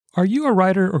Are you a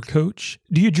writer or coach?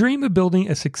 Do you dream of building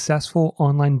a successful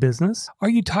online business? Are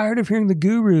you tired of hearing the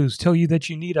gurus tell you that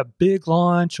you need a big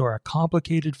launch or a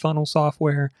complicated funnel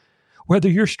software? Whether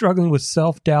you're struggling with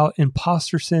self-doubt,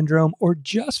 imposter syndrome, or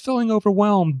just feeling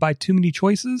overwhelmed by too many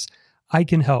choices, I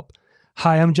can help.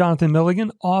 Hi, I'm Jonathan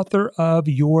Milligan, author of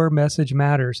Your Message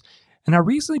Matters. And I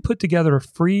recently put together a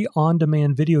free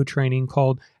on-demand video training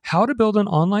called How to Build an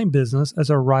Online Business as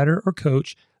a Writer or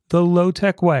Coach the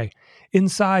Low-Tech Way.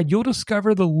 Inside, you'll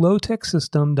discover the low-tech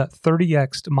system that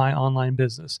 30x'd my online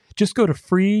business. Just go to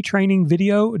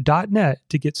freetrainingvideo.net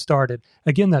to get started.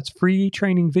 Again, that's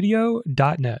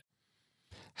freetrainingvideo.net.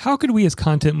 How can we as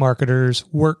content marketers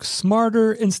work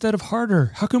smarter instead of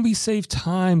harder? How can we save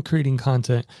time creating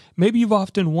content? Maybe you've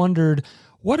often wondered,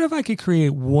 what if I could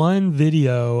create one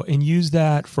video and use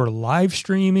that for live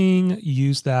streaming,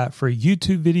 use that for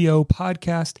YouTube video,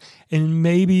 podcast, and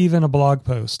maybe even a blog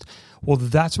post? Well,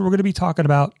 that's what we're going to be talking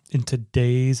about in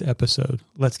today's episode.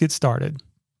 Let's get started.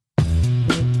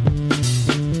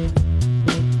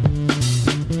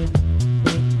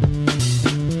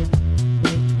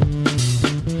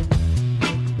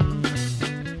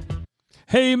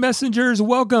 Hey messengers,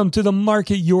 welcome to the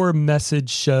Market Your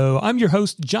Message Show. I'm your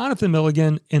host, Jonathan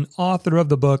Milligan, and author of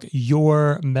the book,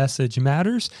 Your Message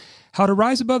Matters, How to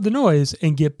Rise Above the Noise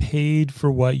and Get Paid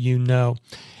for What You Know.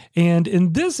 And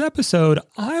in this episode,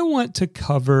 I want to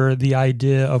cover the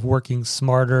idea of working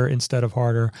smarter instead of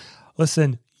harder.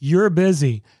 Listen, you're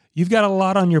busy. You've got a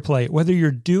lot on your plate, whether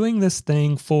you're doing this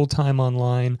thing full-time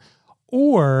online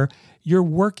or you're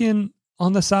working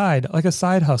on the side, like a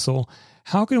side hustle.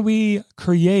 How can we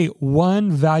create one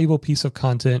valuable piece of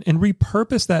content and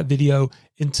repurpose that video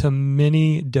into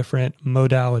many different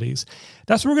modalities?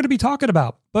 That's what we're going to be talking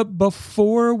about. But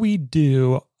before we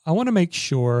do, I want to make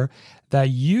sure that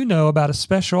you know about a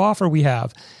special offer we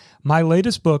have. My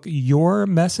latest book, Your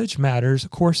Message Matters, of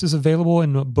course, is available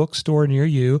in a bookstore near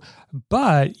you,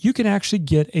 but you can actually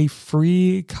get a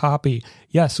free copy.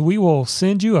 Yes, we will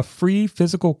send you a free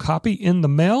physical copy in the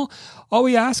mail. All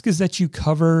we ask is that you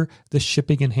cover the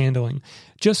shipping and handling.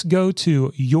 Just go to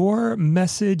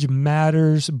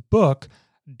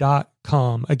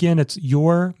yourmessagemattersbook.com. Again, it's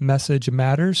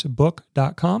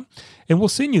yourmessagemattersbook.com. And we'll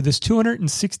send you this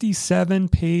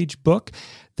 267-page book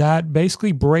that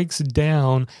basically breaks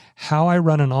down how I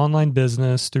run an online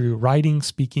business through writing,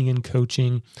 speaking, and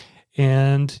coaching.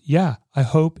 And yeah, I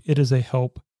hope it is a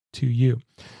help to you.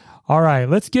 All right,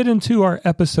 let's get into our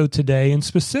episode today. And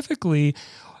specifically,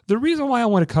 the reason why I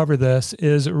want to cover this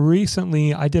is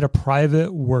recently I did a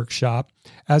private workshop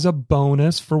as a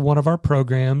bonus for one of our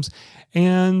programs.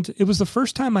 And it was the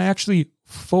first time I actually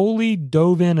fully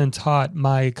dove in and taught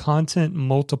my content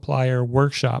multiplier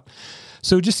workshop.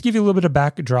 So just to give you a little bit of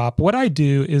backdrop, what I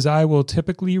do is I will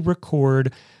typically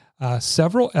record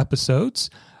several episodes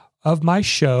of my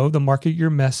show, the Market Your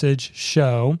Message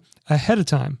show, ahead of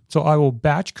time. So I will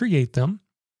batch create them,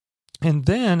 and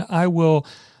then I will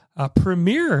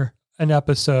premiere an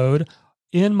episode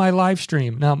in my live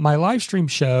stream. Now, my live stream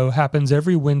show happens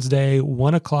every Wednesday,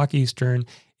 1 o'clock Eastern,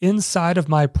 inside of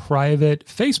my private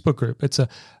Facebook group. It's a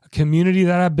community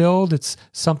that I build. It's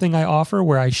something I offer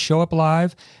where I show up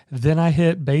live, then I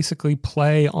hit basically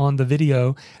play on the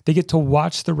video. They get to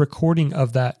watch the recording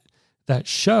of that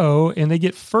show, and they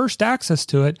get first access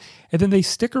to it, and then they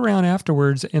stick around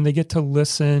afterwards and they get to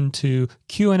listen to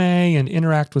Q&A and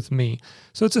interact with me.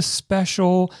 So it's a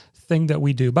special thing that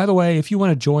we do. By the way, if you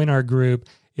want to join our group,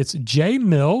 it's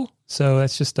jmill. So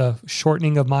that's just a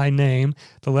shortening of my name,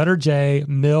 the letter J,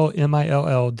 mill,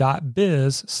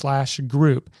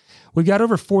 mill.biz/group. We've got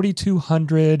over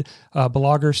 4,200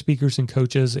 bloggers, speakers, and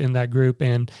coaches in that group.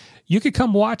 And you could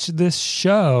come watch this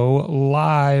show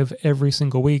live every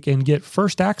single week and get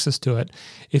first access to it.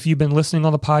 If you've been listening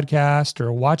on the podcast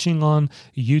or watching on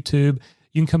YouTube,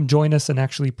 you can come join us and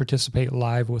actually participate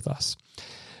live with us.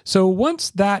 So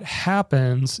once that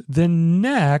happens, then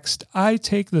next I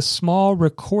take the small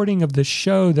recording of the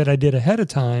show that I did ahead of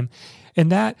time,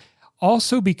 and that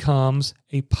also becomes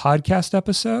a podcast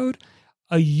episode,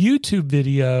 a YouTube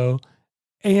video,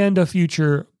 and a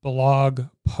future blog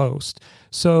post.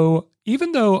 So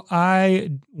even though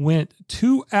I went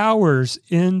 2 hours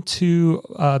into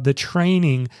the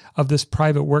training of this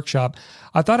private workshop,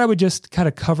 I thought I would just kind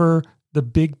of cover the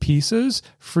big pieces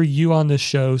for you on this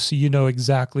show so you know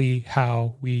exactly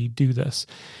how we do this.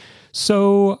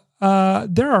 So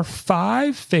there are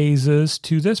 5 phases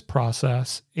to this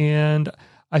process, and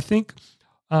I think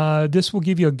this will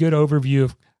give you a good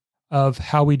overview of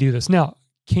how we do this. Now,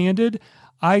 candid,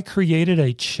 I created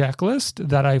a checklist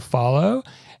that I follow,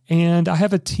 And I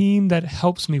have a team that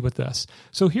helps me with this.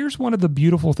 So here's one of the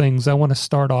beautiful things I want to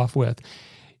start off with.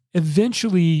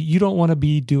 Eventually, you don't want to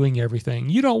be doing everything.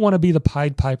 You don't want to be the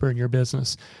Pied Piper in your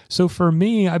business. So for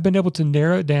me, I've been able to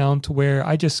narrow it down to where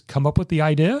I just come up with the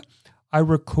idea. I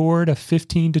record a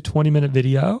 15 to 20 minute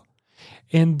video,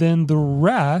 and then the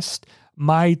rest,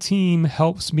 my team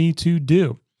helps me to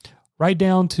do, right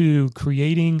down to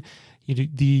creating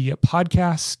the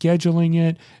podcast, scheduling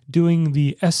it, doing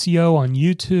the SEO on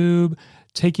YouTube,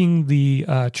 taking the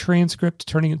transcript,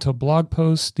 turning it to a blog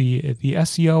post, the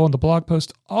SEO on the blog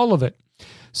post, all of it.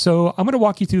 So I'm going to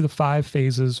walk you through the 5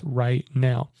 phases right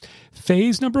now.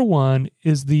 Phase number 1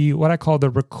 is what I call the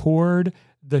record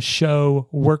the show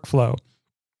workflow.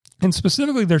 And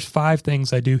specifically, there's 5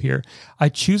 things I do here. I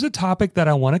choose a topic that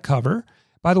I want to cover.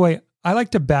 By the way, I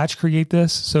like to batch create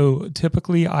this. So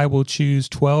typically I will choose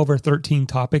 12 or 13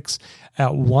 topics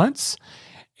at once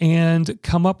and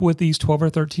come up with these 12 or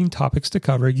 13 topics to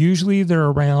cover. Usually they're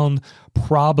around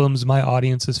problems my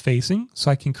audience is facing, so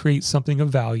I can create something of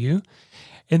value.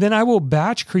 And then I will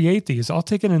batch create these. I'll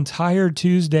take an entire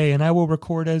Tuesday and I will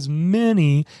record as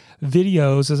many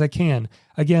videos as I can.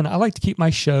 Again, I like to keep my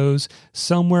shows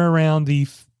somewhere around the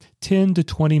 10 to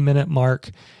 20 minute mark.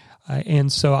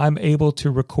 And so I'm able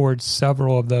to record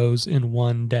several of those in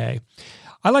one day.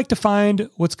 I like to find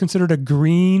what's considered a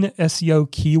green SEO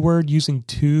keyword using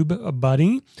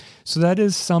TubeBuddy. So that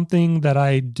is something that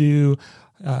I do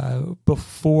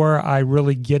before I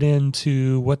really get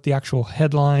into what the actual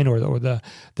headline or the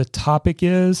topic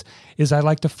is I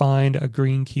like to find a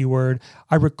green keyword.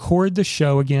 I record the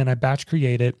show again. I batch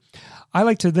create it. I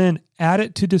like to then add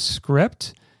it to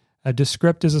Descript.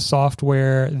 Descript is a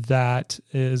software that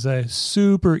is a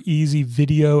super easy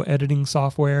video editing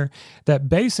software that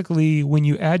basically, when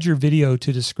you add your video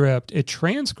to Descript, it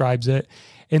transcribes it,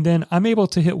 and then I'm able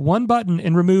to hit one button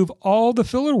and remove all the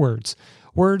filler words.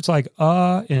 Words like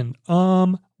and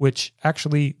which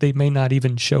actually they may not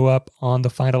even show up on the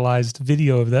finalized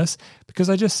video of this because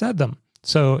I just said them.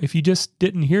 So if you just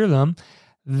didn't hear them,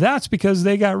 that's because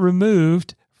they got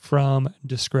removed from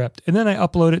Descript. And then I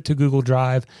upload it to Google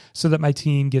Drive so that my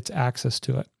team gets access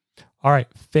to it. All right,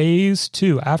 phase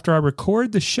 2. After I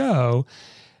record the show,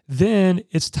 then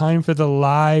it's time for the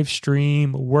live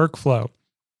stream workflow.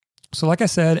 So like I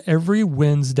said, every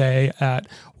Wednesday at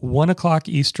 1 o'clock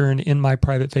Eastern in my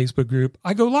private Facebook group,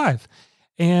 I go live.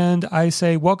 And I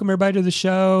say, welcome everybody to the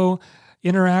show,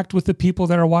 interact with the people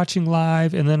that are watching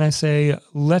live. And then I say,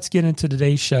 let's get into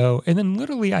today's show. And then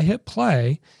literally I hit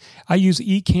play. I use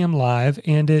Ecamm Live,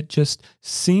 and it just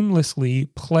seamlessly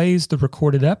plays the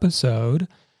recorded episode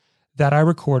that I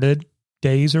recorded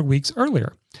days or weeks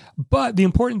earlier. But the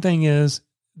important thing is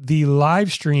the live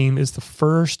stream is the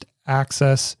first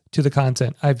access to the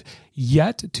content. I've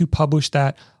yet to publish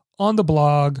that on the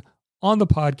blog, on the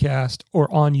podcast,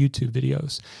 or on YouTube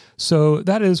videos. So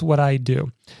that is what I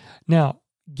do. Now,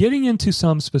 getting into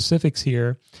some specifics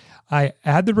here, I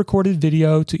add the recorded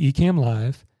video to Ecamm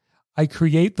Live. I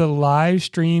create the live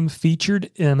stream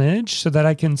featured image so that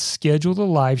I can schedule the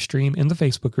live stream in the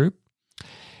Facebook group.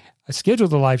 I schedule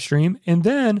the live stream, and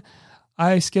then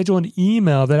I schedule an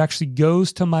email that actually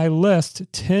goes to my list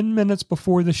 10 minutes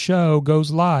before the show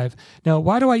goes live. Now,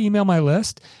 why do I email my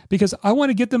list? Because I want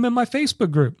to get them in my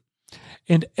Facebook group.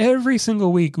 And every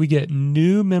single week we get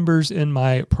new members in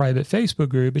my private Facebook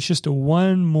group. It's just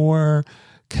one more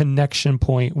connection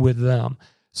point with them.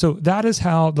 So that is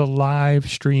how the live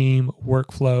stream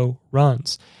workflow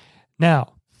runs.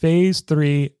 Now, phase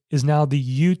 3 is now the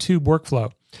YouTube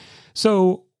workflow.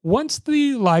 So once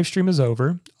the live stream is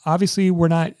over, obviously we're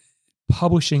not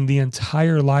publishing the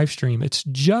entire live stream. It's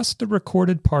just the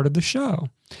recorded part of the show.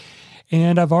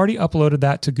 And I've already uploaded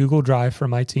that to Google Drive for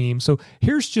my team. So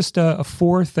here's just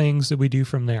 4 things that we do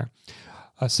from there.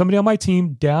 Somebody on my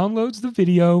team downloads the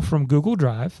video from Google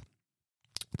Drive.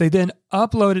 They then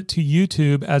upload it to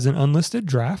YouTube as an unlisted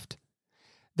draft.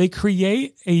 They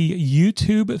create a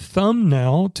YouTube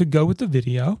thumbnail to go with the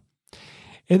video.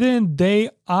 And then they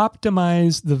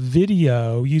optimize the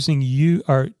video using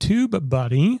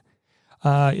TubeBuddy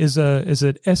is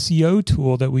an SEO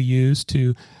tool that we use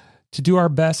to do our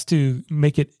best to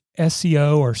make it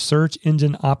SEO or search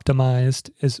engine optimized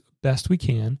as best we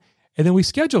can. And then we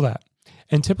schedule that.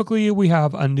 And typically we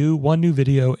have one new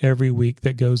video every week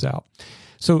that goes out.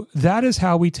 So that is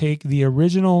how we take the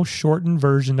original shortened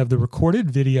version of the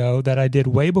recorded video that I did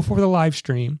way before the live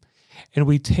stream, and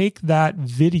we take that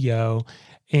video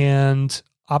and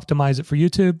optimize it for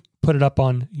YouTube, put it up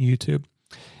on YouTube.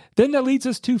 Then that leads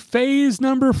us to phase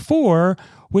number 4,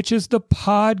 which is the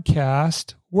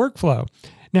podcast workflow.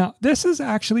 Now, this is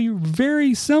actually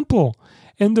very simple.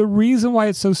 And the reason why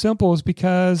it's so simple is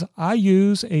because I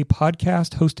use a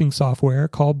podcast hosting software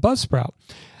called Buzzsprout.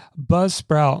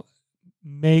 Buzzsprout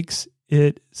makes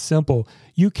it simple.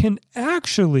 You can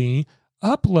actually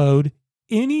upload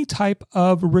any type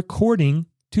of recording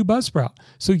to Buzzsprout.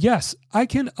 So yes, I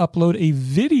can upload a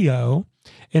video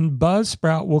and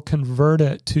Buzzsprout will convert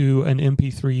it to an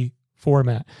MP3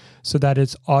 format so that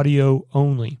it's audio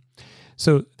only.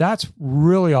 So that's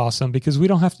really awesome because we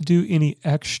don't have to do any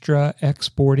extra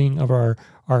exporting of our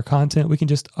content. We can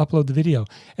just upload the video.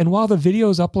 And while the video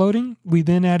is uploading, we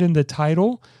then add in the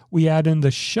title, we add in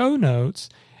the show notes,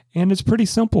 and it's pretty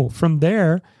simple. From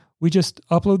there, we just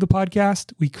upload the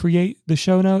podcast, we create the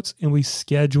show notes, and we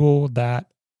schedule that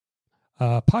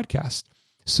podcast.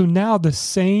 So now the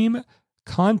same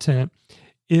content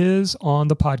is on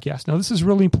the podcast. Now, this is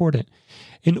really important.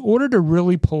 In order to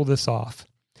really pull this off,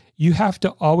 you have to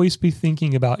always be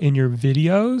thinking about in your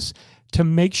videos to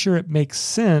make sure it makes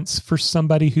sense for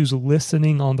somebody who's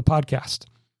listening on the podcast.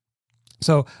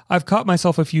 So I've caught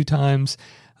myself a few times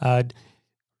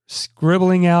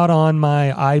scribbling out on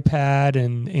my iPad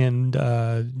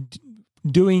and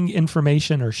doing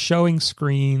information or showing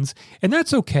screens, and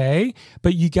that's okay,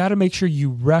 but you got to make sure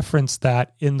you reference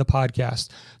that in the podcast.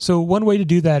 So one way to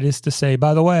do that is to say,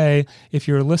 by the way, if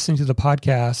you're listening to the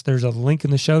podcast, there's a link in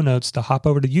the show notes to hop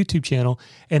over to the YouTube channel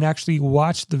and actually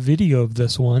watch the video of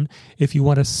this one if you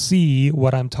want to see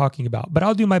what I'm talking about. But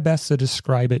I'll do my best to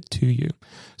describe it to you.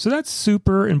 So that's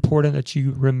super important that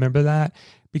you remember that,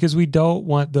 because we don't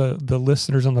want the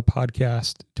listeners on the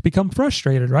podcast to become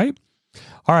frustrated, right?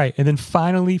 All right. And then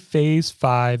finally, phase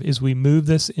 5 is we move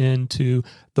this into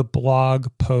the blog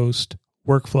post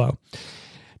workflow.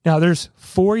 Now, there's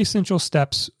 4 essential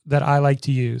steps that I like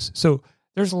to use. So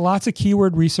there's lots of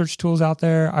keyword research tools out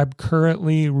there. I'm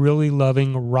currently really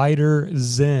loving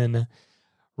WriterZen.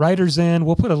 WriterZen,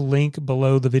 we'll put a link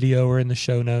below the video or in the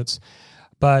show notes.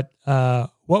 But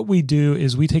what we do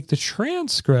is we take the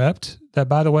transcript that,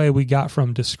 by the way, we got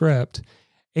from Descript,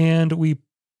 and we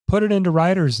put it into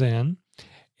WriterZen,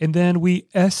 and then we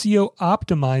SEO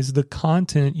optimize the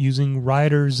content using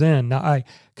WriterZen. Now, I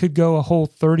could go a whole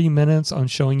 30 minutes on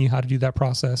showing you how to do that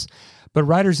process, but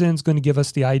WriterZen is going to give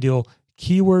us the ideal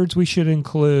keywords we should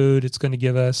include. It's going to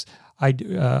give us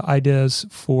ideas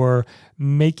for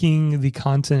making the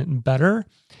content better,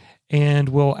 and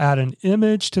we'll add an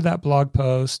image to that blog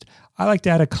post. I like to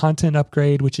add a content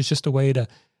upgrade, which is just a way to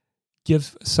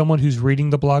give someone who's reading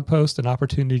the blog post an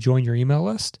opportunity to join your email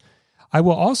list. I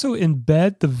will also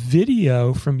embed the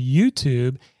video from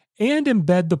YouTube and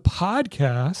embed the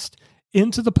podcast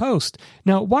into the post.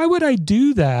 Now, why would I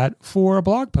do that for a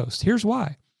blog post? Here's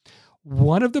why.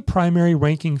 One of the primary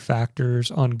ranking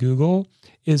factors on Google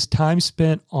is time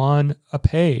spent on a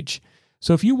page.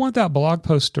 So if you want that blog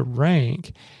post to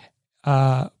rank,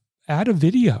 add a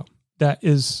video that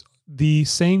is the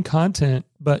same content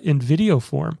but in video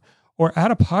form, or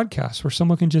add a podcast where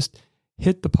someone can just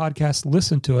hit the podcast,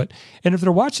 listen to it. And if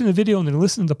they're watching the video and they're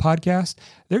listening to the podcast,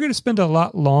 they're going to spend a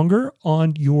lot longer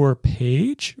on your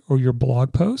page or your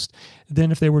blog post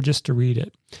than if they were just to read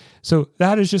it. So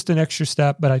that is just an extra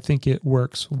step, but I think it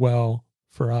works well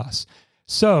for us.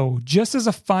 So just as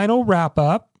a final wrap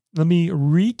up, let me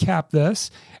recap this,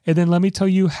 and then let me tell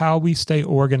you how we stay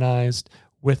organized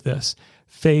with this.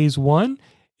 Phase 1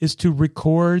 is to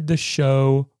record the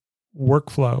show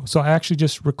workflow. So I actually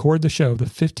just record the show, the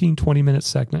 15, 20-minute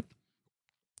segment.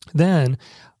 Then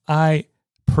I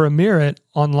premiere it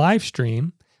on live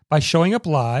stream by showing up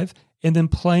live and then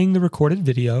playing the recorded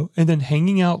video and then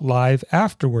hanging out live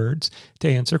afterwards to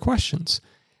answer questions.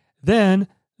 Then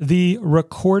the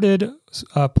recorded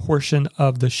portion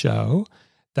of the show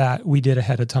that we did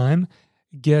ahead of time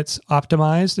gets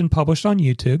optimized and published on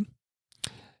YouTube.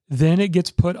 Then it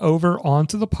gets put over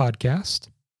onto the podcast.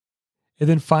 And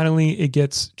then finally, it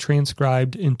gets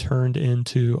transcribed and turned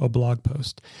into a blog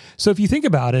post. So if you think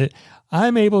about it,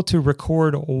 I'm able to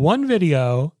record one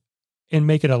video and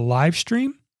make it a live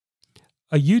stream,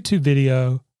 a YouTube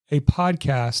video, a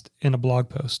podcast, and a blog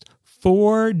post.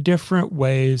 4 different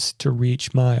ways to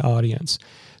reach my audience.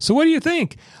 So what do you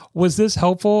think? Was this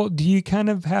helpful? Do you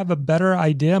kind of have a better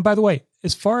idea? And by the way,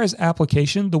 as far as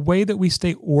application, the way that we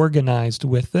stay organized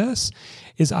with this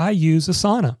is I use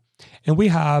Asana. And we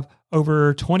have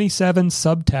over 27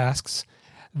 subtasks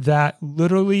that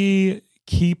literally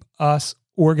keep us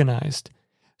organized.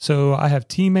 So I have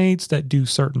teammates that do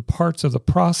certain parts of the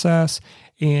process,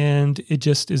 and it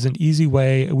just is an easy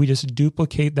way. We just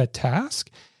duplicate that task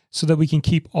so that we can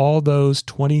keep all those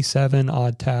 27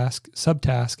 odd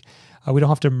subtasks. We don't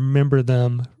have to remember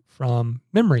them from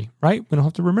memory, right? We don't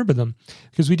have to remember them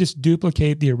because we just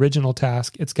duplicate the original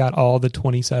task. It's got all the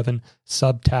 27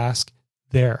 subtasks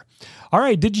there. All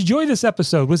right. Did you enjoy this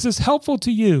episode? Was this helpful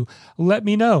to you? Let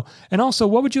me know. And also,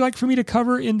 what would you like for me to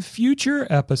cover in future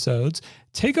episodes?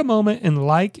 Take a moment and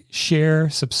like,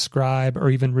 share, subscribe, or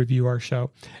even review our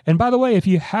show. And by the way, if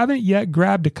you haven't yet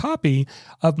grabbed a copy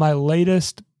of my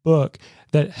latest book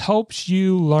that helps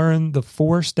you learn the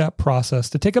 4-step process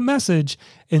to take a message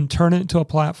and turn it into a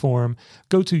platform,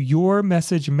 go to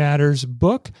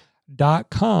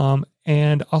yourmessagemattersbook.com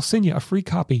and I'll send you a free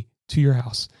copy to your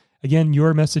house. Again,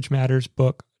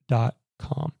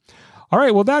 yourmessagemattersbook.com. All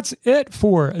right, well, that's it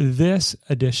for this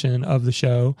edition of the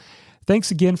show.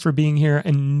 Thanks again for being here,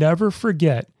 and never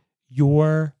forget,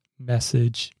 your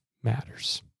message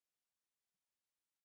matters.